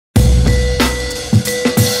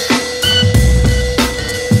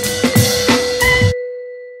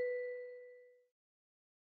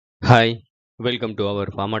Hi, welcome to our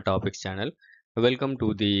Pharma Topics channel. Welcome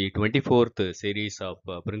to the 24th series of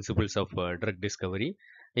Principles of Drug Discovery.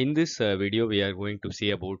 In this video, we are going to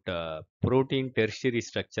see about protein tertiary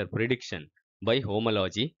structure prediction by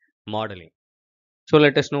homology modeling. So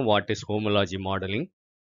let us know what is homology modeling.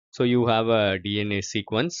 So you have a DNA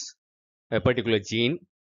sequence, a particular gene,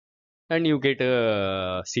 and you get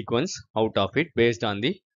a sequence out of it based on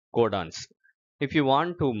the codons. If you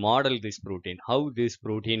want to model this protein, how this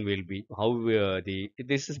protein will be, how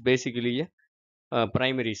this is basically a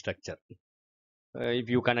primary structure. If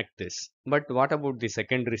you connect this, but what about the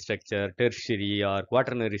secondary structure, tertiary or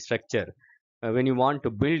quaternary structure? When you want to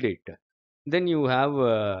build it, then you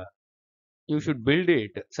should build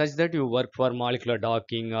it such that you work for molecular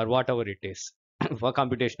docking or whatever it is for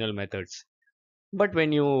computational methods. But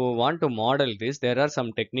when you want to model this, there are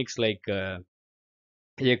some techniques like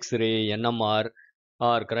X-ray, NMR,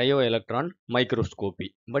 or cryo-electron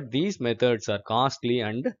microscopy. But these methods are costly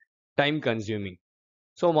and time-consuming.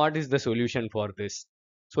 So, what is the solution for this?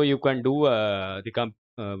 So, you can do with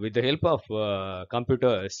the help of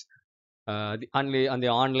computers on the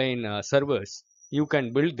online servers. You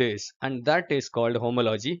can build this, and that is called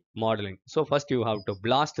homology modeling. So, first you have to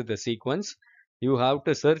blast the sequence. You have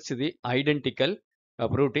to search the identical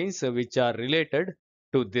proteins which are related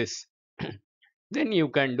to this. Then you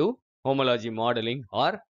can do homology modeling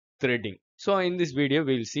or threading. So in this video,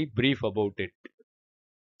 we will see brief about it.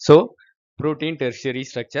 So protein tertiary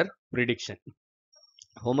structure prediction.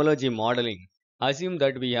 Homology modeling. Assume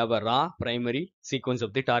that we have a raw primary sequence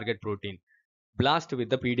of the target protein. Blast with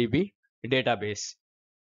the PDB database.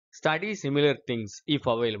 Study similar things if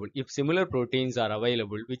available. If similar proteins are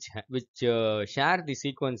available which share the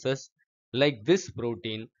sequences like this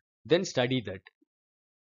protein, then study that.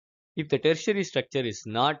 If the tertiary structure is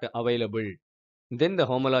not available, then the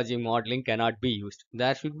homology modeling cannot be used.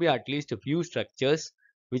 There should be at least a few structures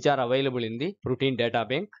which are available in the protein data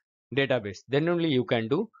bank database. Then only you can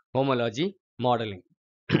do homology modeling.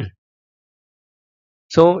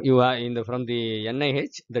 So you are from the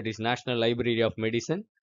NIH, that is National Library of Medicine.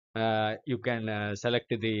 You can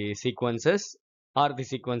select the sequences or the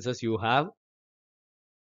sequences you have.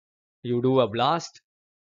 You do a blast,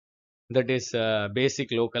 that is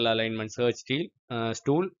basic local alignment search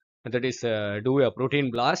tool, that is do a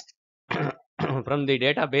protein blast from the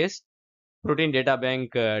database, protein data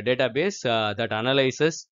bank database that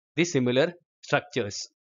analyzes the similar structures.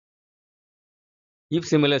 If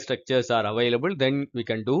similar structures are available, then we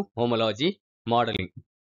can do homology modeling.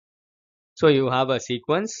 So you have a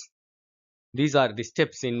sequence. These are the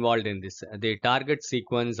steps involved in this. The target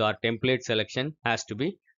sequence or template selection has to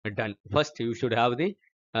be done. First, you should have the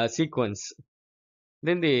sequence.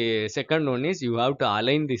 Then the second one is you have to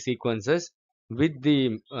align the sequences with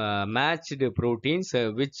the matched proteins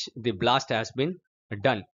which the blast has been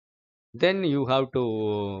done. Then you have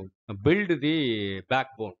to build the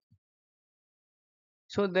backbone.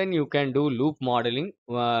 So then you can do loop modeling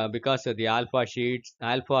because the alpha sheets,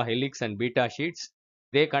 alpha helix and beta sheets,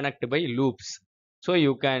 they connect by loops. So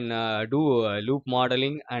you can do loop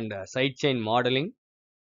modeling and side chain modeling.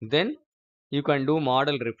 Then you can do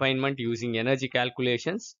model refinement using energy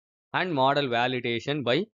calculations and model validation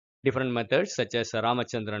by different methods such as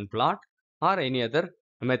Ramachandran plot or any other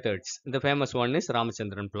methods. The famous one is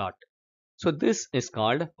Ramachandran plot. So this is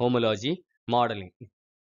called homology modeling.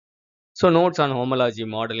 So notes on homology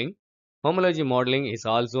modeling. Homology modeling is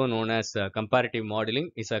also known as comparative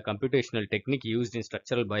modeling. Is a computational technique used in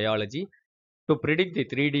structural biology to predict the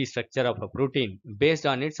 3D structure of a protein based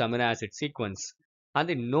on its amino acid sequence and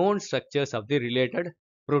the known structures of the related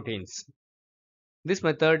proteins. This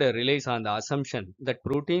method relies on the assumption that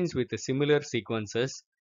proteins with similar sequences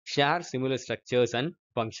share similar structures and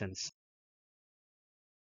functions.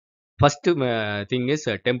 First thing is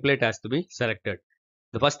a template has to be selected.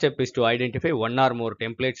 The first step is to identify one or more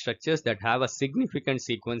template structures that have a significant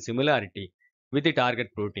sequence similarity with the target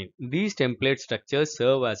protein. These template structures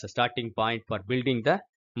serve as a starting point for building the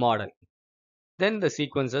model. Then the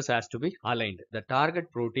sequences has to be aligned. The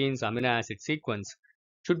target protein's amino acid sequence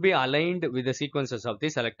should be aligned with the sequences of the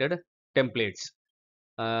selected templates.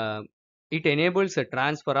 It enables a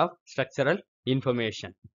transfer of structural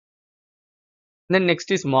information. Then next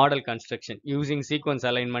is model construction using sequence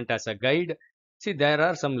alignment as a guide. See, there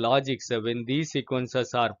are some logics. When these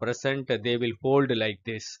sequences are present, they will fold like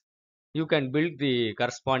this. You can build the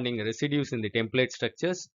corresponding residues in the template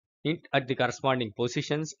structures at the corresponding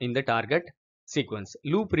positions in the target sequence.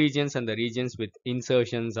 Loop regions and the regions with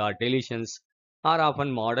insertions or deletions are often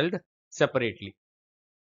modeled separately.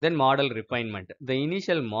 Then model refinement. The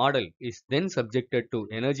initial model is then subjected to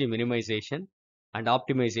energy minimization and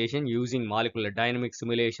optimization using molecular dynamic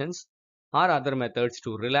simulations or other methods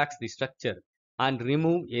to relax the structure and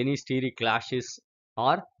remove any steric clashes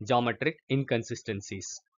or geometric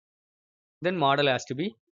inconsistencies. Then model has to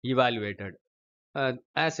be evaluated.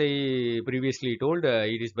 As I previously told,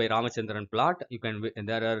 it is by Ramachandran plot. You can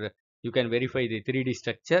verify the 3D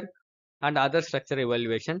structure and other structure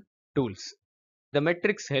evaluation tools. The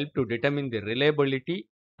metrics help to determine the reliability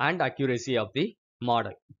and accuracy of the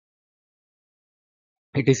model.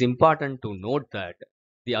 It is important to note that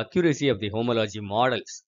the accuracy of the homology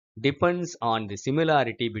models depends on the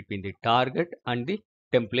similarity between the target and the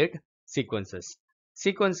template sequences.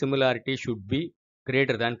 Sequence similarity should be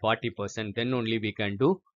greater than 40%, then only we can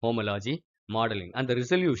do homology modeling, and the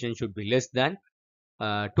resolution should be less than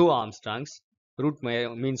 2 Armstrongs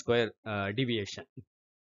mean square deviation.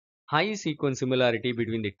 High sequence similarity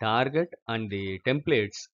between the target and the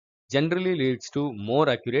templates generally leads to more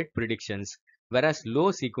accurate predictions, whereas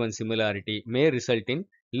low sequence similarity may result in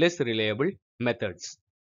less reliable methods,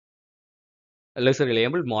 less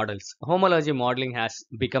reliable models. Homology modeling has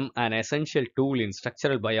become an essential tool in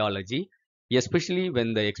structural biology, especially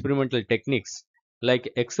when the experimental techniques like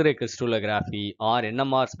X-ray crystallography or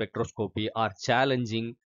NMR spectroscopy are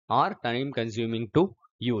challenging or time consuming to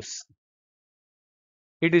use.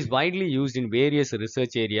 It is widely used in various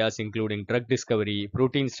research areas, including drug discovery,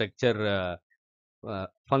 protein structure,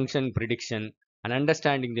 function prediction, and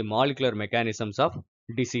understanding the molecular mechanisms of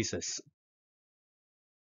diseases.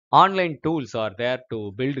 Online tools are there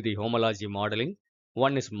to build the homology modeling.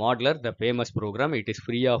 One is Modeler, the famous program. It is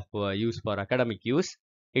free of use for academic use.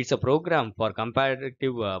 It's a program for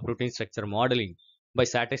comparative protein structure modeling by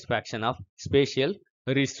satisfaction of spatial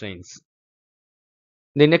restraints.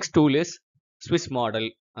 The next tool is Swiss model.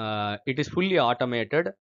 It is fully automated.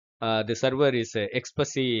 The server is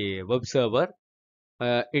Expressy web server.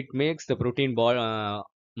 It makes the protein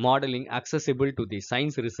modeling accessible to the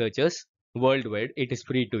science researchers worldwide. It is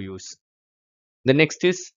free to use. The next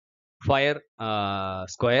is Fire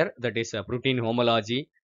Square, that is a protein homology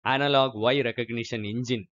analog Y recognition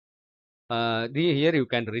engine. Here you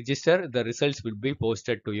can register. The results will be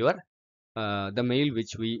posted to your the mail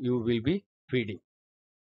which you will be feeding.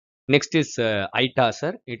 Next is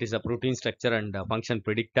ITASR. It is a protein structure and function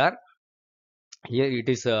predictor. Here it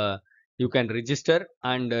is you can register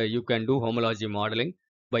and you can do homology modeling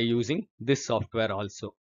by using this software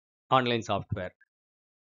also, online software.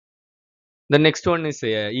 The next one is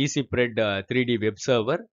EasyPred 3D web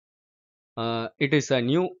server. It is a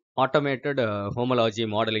new automated homology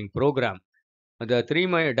modeling program. The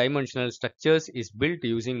three-dimensional structures is built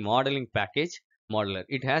using modeling package modeler.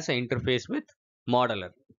 It has an interface with modeler.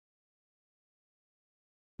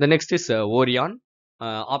 The next is Orion,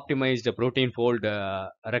 optimized protein fold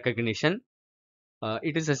recognition.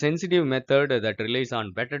 It is a sensitive method that relies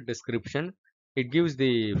on better description. It gives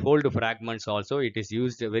the fold fragments also. It is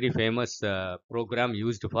used a very famous program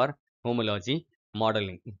used for homology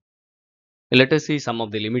modeling. Let us see some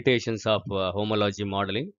of the limitations of homology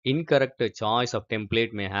modeling. Incorrect choice of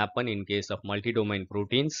template may happen in case of multi-domain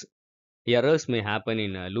proteins. Errors may happen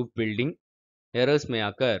in loop building. Errors may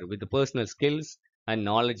occur with personal skills and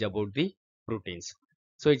knowledge about the proteins.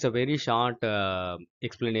 So it's a very short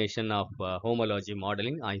explanation of homology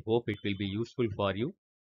modeling. I hope it will be useful for you.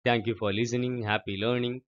 Thank you for listening. Happy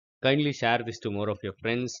learning. Kindly share this to more of your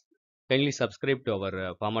friends. Kindly subscribe to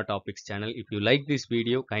our Pharma Topics channel. If you like this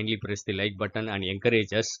video, kindly press the like button and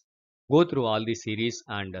encourage us. Go through all the series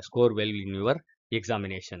and score well in your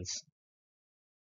examinations.